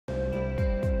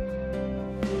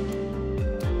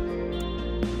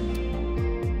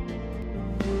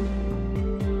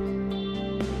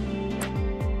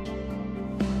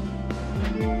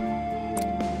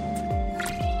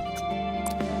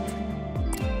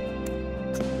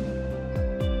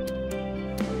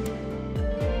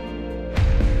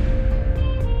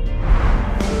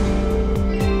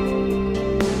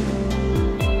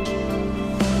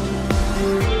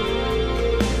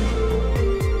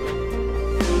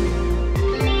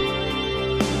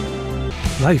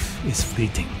Life is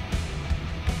fleeting.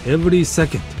 Every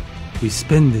second we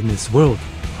spend in this world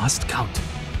must count.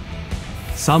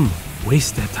 Some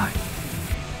waste their time.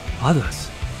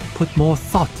 Others put more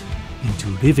thought into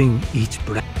living each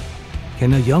breath.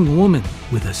 Can a young woman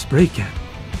with a spray can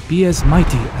be as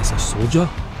mighty as a soldier?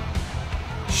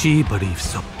 She believes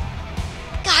so.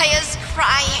 Gaia's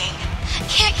crying.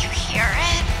 Can't you hear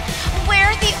it?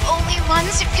 We're the only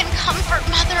ones who can comfort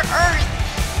Mother Earth.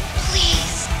 Please.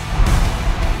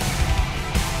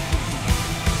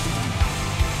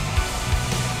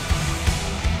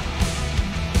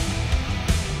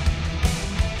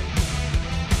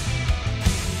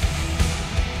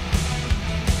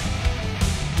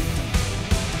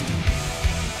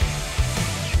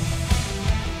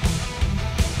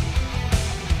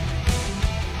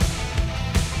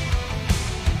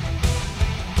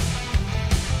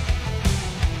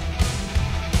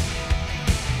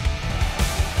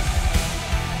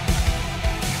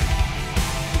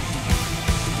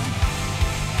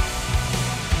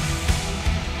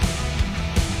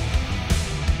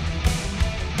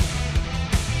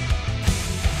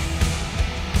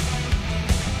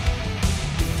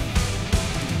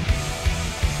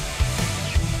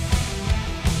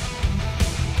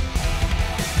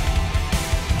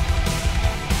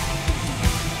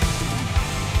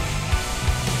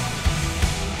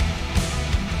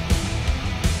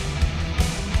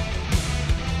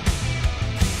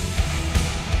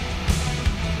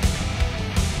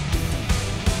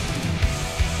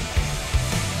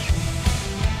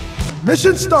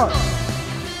 Mission start!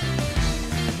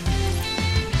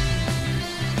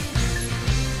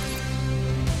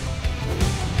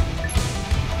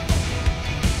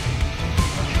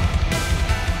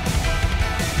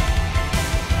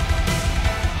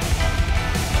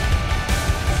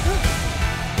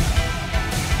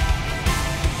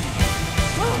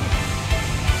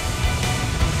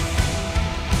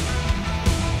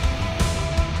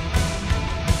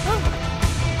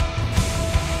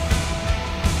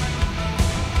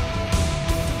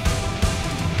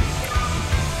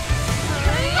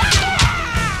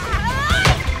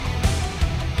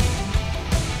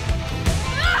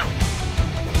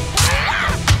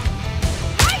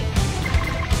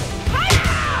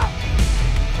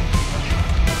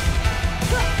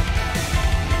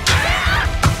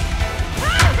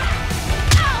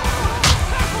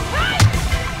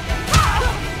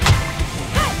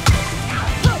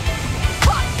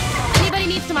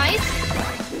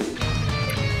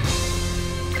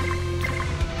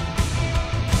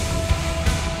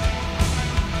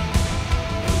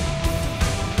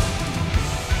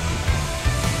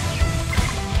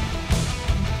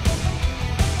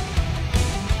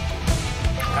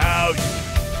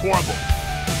 Crumble.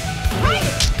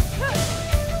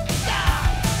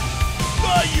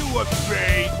 Are you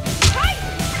afraid?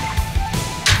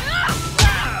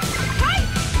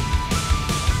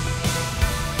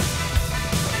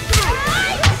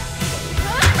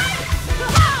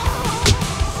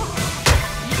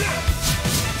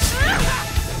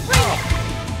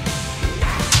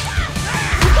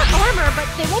 We've got armor, but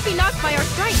they won't be knocked by our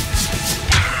strength.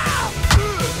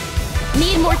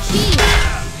 Need more cheese.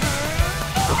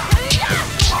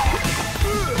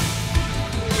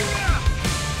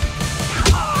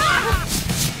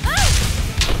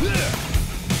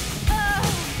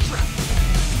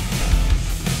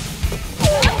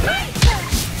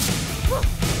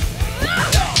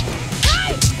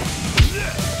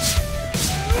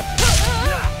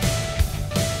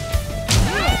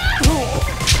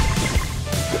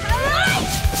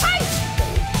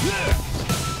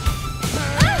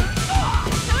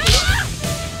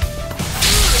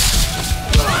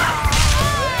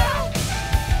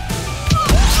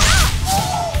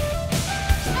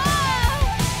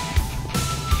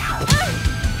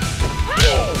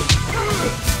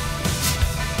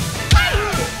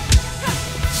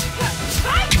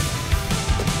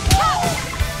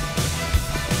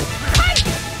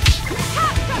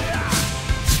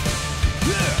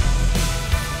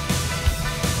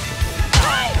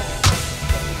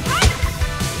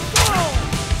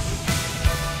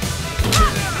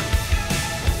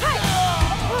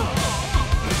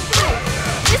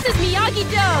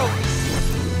 Miyagi-Do!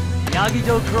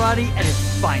 Miyagi-Do karate at its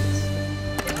finest.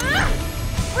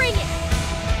 Bring it!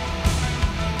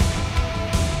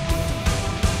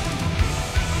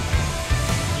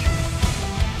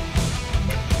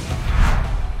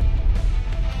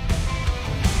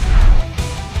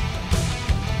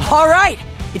 All right!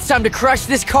 It's time to crush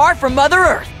this car for Mother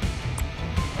Earth!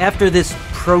 After this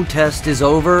protest is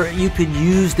over, you could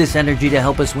use this energy to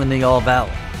help us win the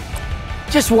All-Valley.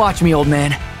 Just watch me, old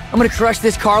man. I'm gonna crush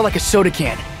this car like a soda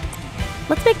can.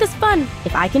 Let's make this fun.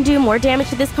 If I can do more damage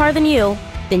to this car than you,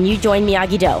 then you join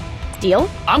Miyagi-Do. Deal?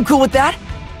 I'm cool with that,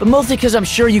 but mostly because I'm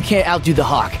sure you can't outdo the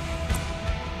Hawk.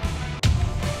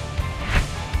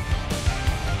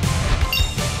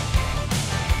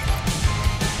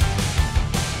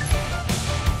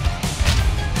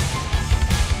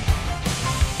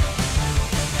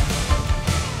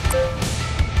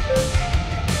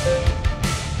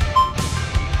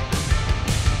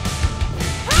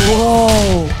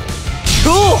 Whoa!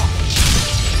 Cool!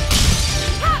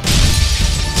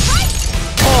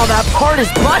 Oh, that part is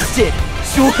busted!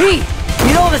 Sweet!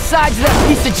 You know the sides of that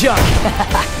piece of junk!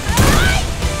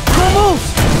 Cool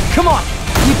moves! Come on!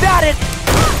 You got it!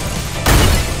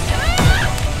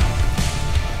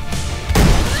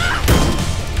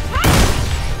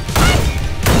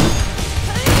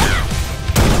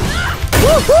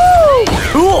 Woohoo!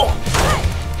 Cool!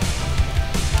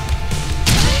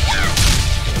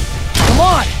 Come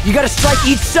on! You gotta strike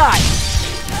each side!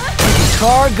 The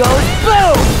car goes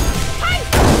boom!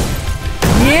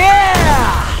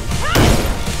 Yeah!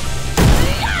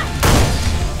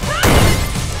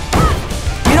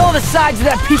 You know the sides of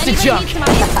that piece of junk!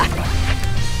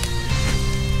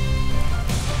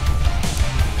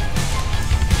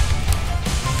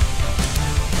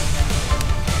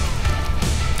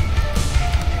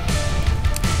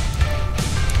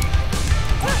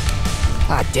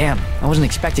 Ah, damn. I wasn't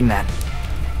expecting that.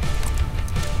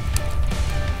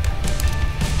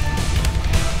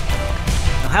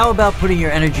 How about putting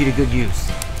your energy to good use?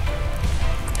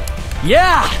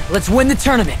 Yeah! Let's win the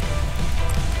tournament!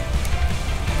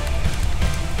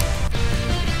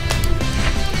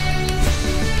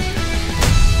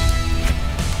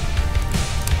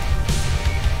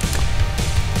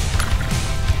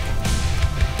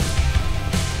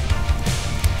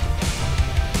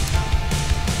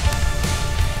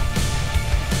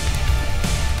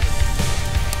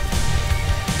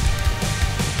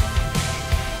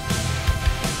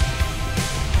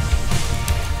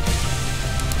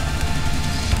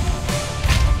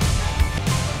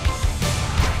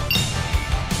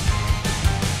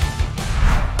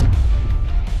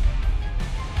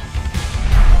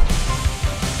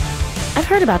 I've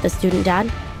heard about this student,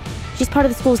 Dad. She's part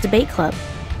of the school's debate club,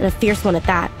 and a fierce one at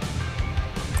that.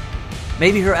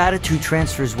 Maybe her attitude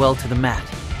transfers well to the mat.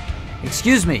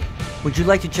 Excuse me, would you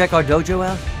like to check our dojo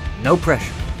out? No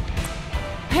pressure.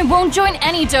 I won't join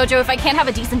any dojo if I can't have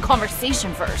a decent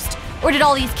conversation first. Or did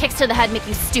all these kicks to the head make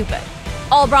you stupid?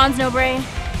 All bronze, no brain?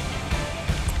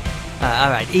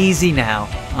 Alright, easy now.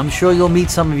 I'm sure you'll meet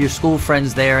some of your school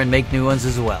friends there and make new ones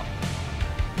as well.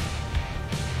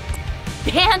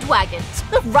 Bandwagon.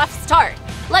 Rough start.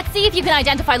 Let's see if you can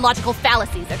identify logical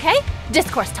fallacies, okay?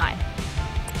 Discourse time.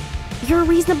 You're a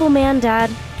reasonable man, Dad.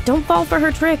 Don't fall for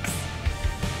her tricks.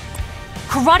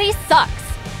 Karate sucks.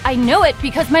 I know it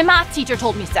because my math teacher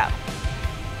told me so.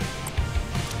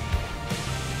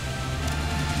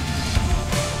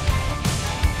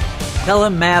 Tell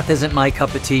him math isn't my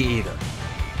cup of tea either.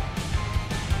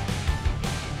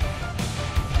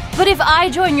 But if I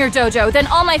join your dojo, then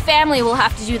all my family will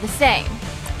have to do the same.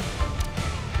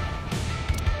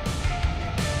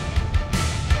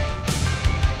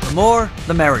 The more,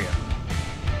 the merrier.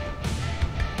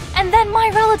 And then my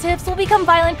relatives will become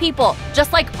violent people,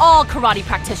 just like all karate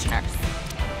practitioners.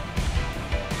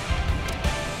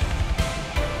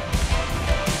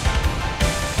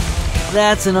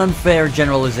 That's an unfair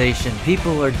generalization.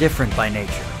 People are different by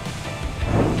nature.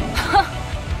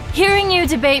 Hearing you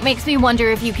debate makes me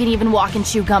wonder if you can even walk and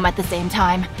chew gum at the same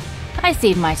time. I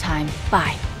saved my time.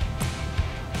 Bye.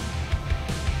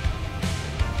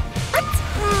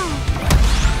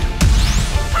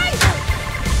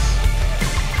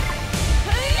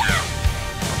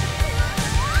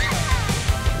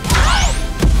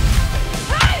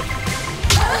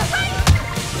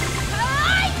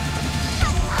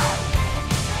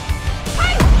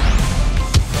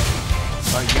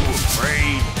 Are you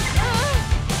afraid?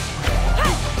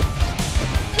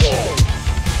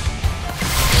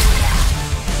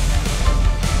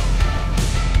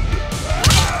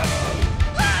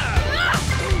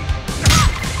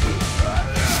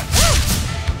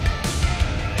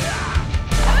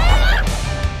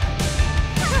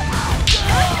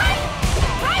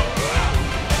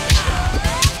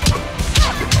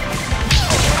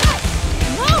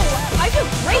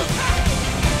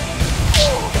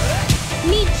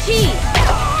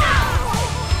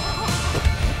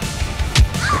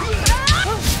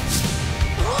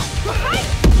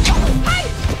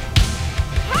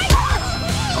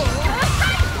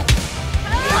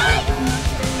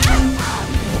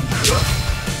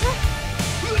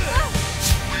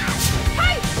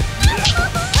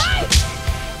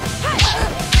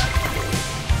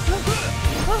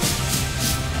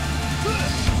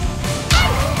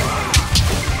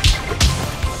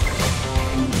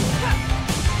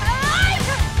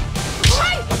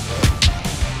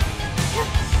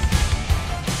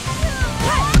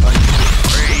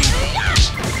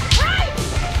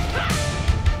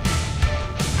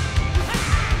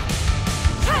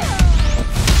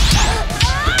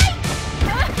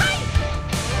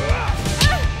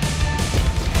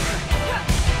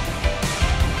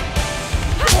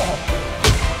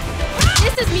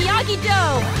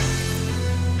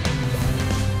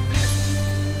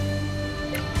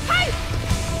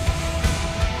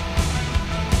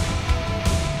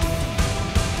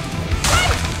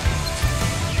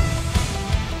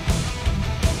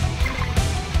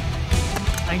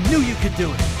 Knew you could do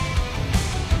it.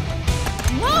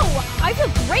 Whoa! I feel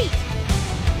great!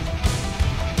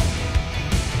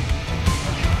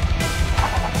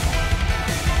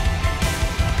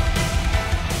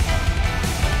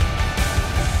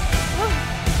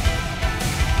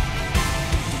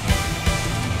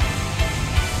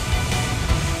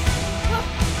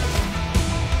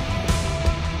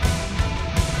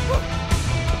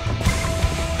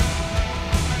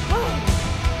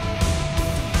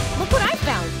 Look what I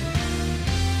found!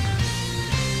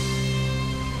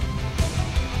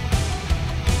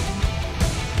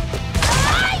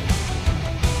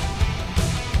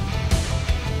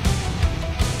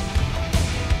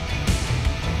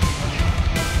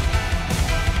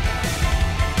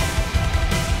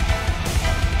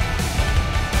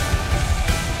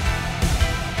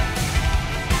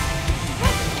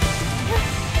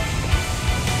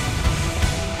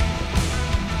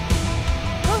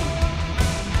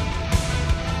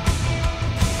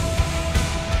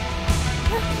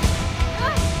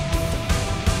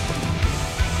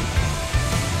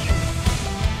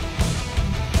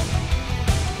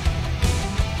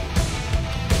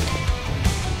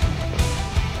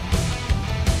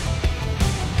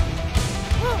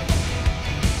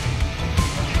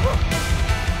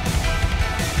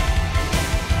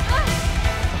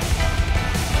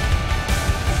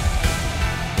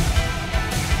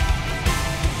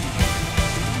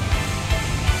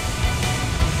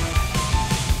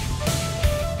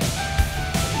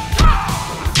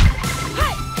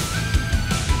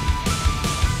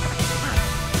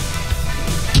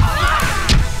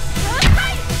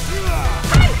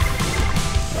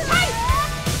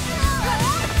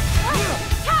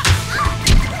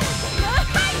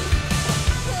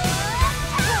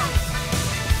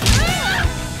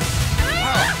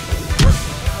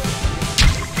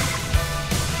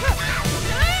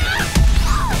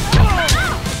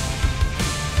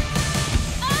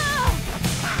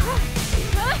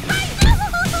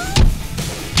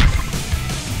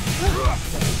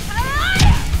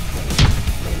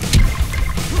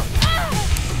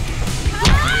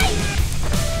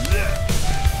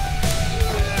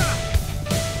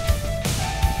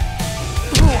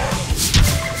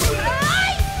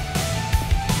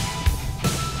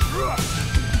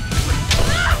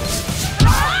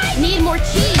 Need more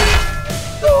cheese!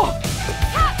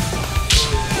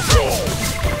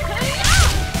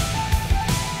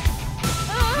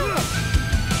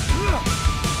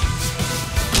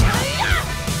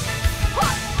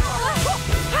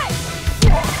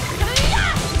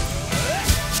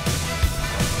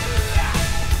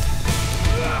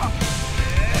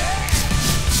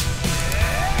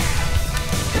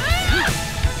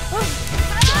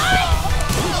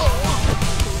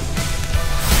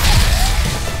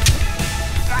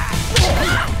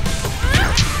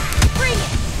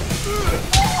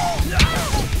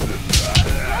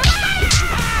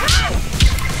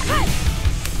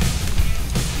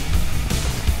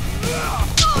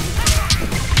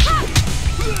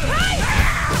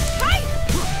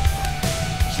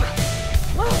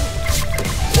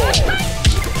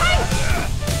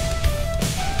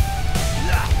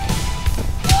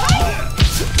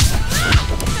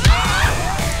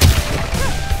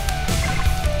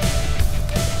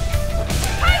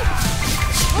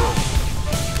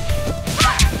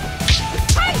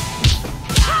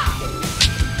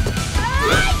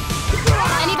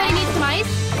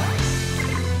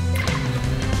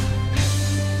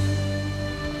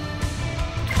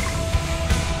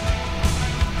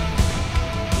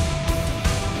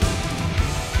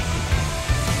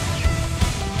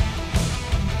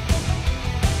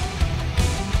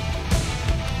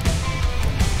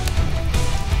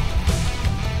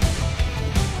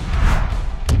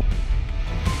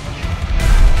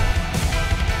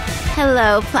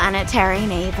 Hello, planetary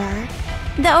neighbor.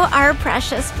 Though our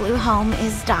precious blue home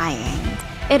is dying,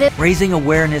 it is— Raising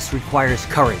awareness requires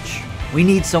courage. We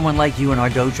need someone like you in our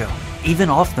dojo, even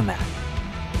off the mat.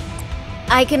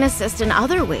 I can assist in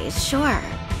other ways, sure.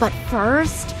 But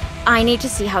first, I need to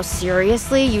see how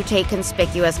seriously you take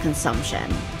conspicuous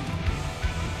consumption.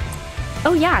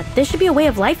 Oh yeah, this should be a way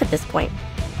of life at this point.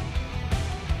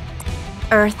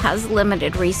 Earth has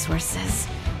limited resources.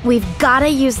 We've gotta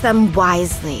use them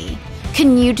wisely.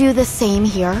 Can you do the same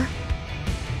here?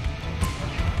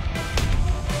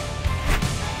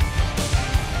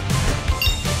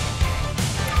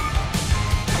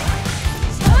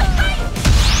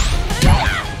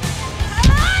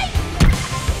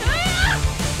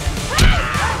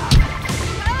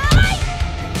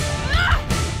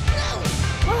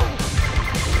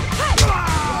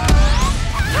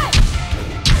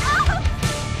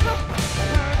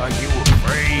 Are you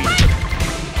afraid?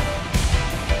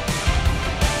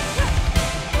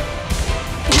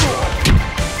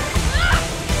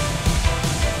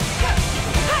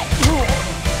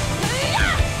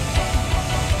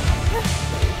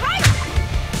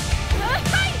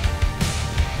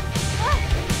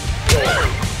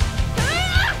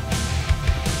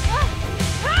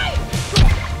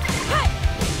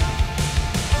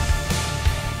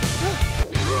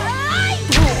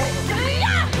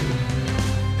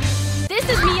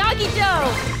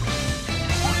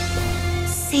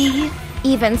 See?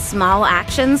 Even small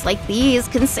actions like these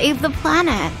can save the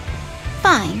planet.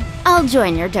 Fine, I'll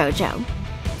join your dojo.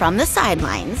 From the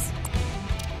sidelines.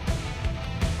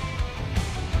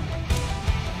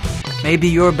 Maybe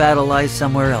your battle lies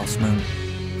somewhere else, Moon.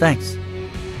 Thanks.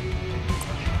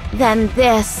 Then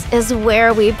this is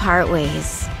where we part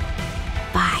ways.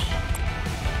 Bye.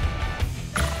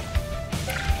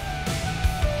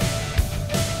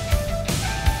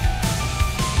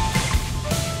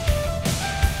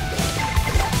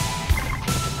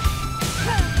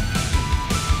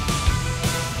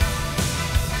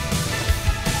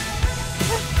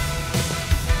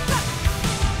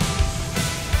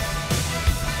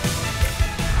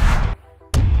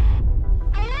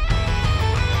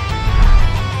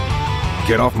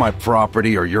 Get off my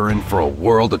property or you're in for a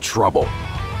world of trouble.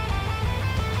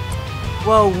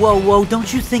 Whoa, whoa, whoa,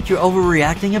 don't you think you're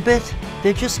overreacting a bit?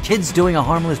 They're just kids doing a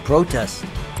harmless protest.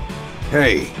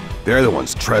 Hey, they're the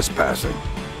ones trespassing.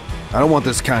 I don't want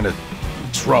this kind of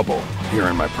trouble here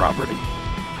in my property.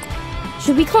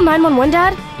 Should we call 911,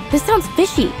 Dad? This sounds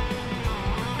fishy.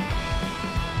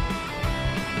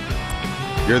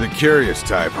 You're the curious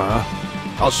type, huh?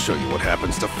 I'll show you what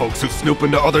happens to folks who snoop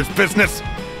into others' business.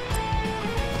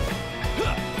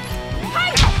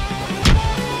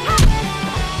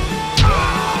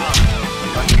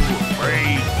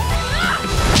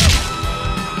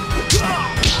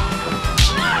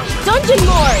 Dungeon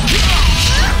Lord!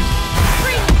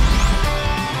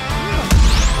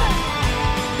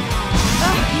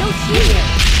 No cheating!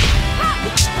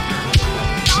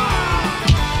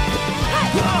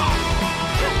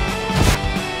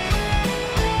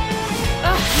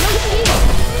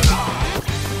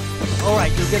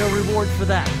 Alright, you'll get a reward for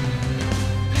that.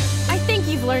 I think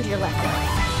you've learned your lesson.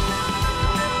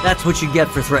 That's what you get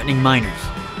for threatening minors.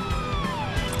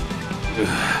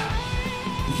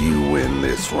 You win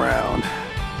this round,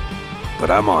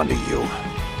 but I'm on to you.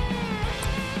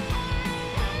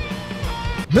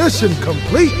 Mission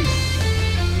complete!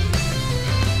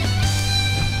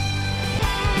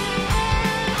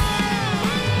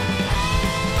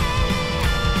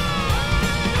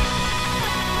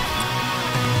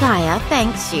 Gaia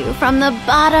thanks you from the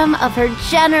bottom of her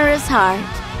generous heart.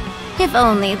 If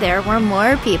only there were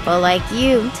more people like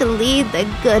you to lead the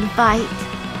good fight.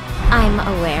 I'm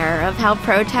aware of how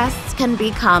protests can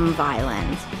become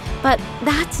violent, but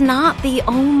that's not the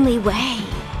only way.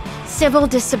 Civil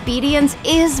disobedience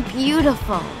is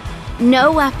beautiful.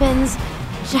 No weapons,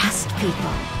 just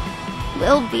people.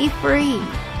 We'll be free.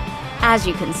 As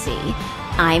you can see,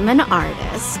 I'm an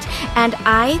artist, and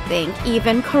I think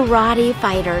even karate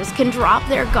fighters can drop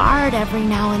their guard every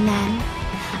now and then.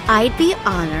 I'd be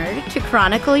honored to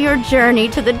chronicle your journey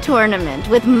to the tournament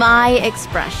with my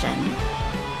expression.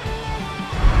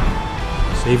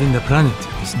 Saving the planet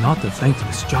is not a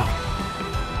thankless job.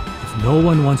 If no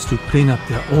one wants to clean up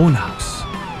their own house,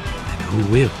 then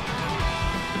who will?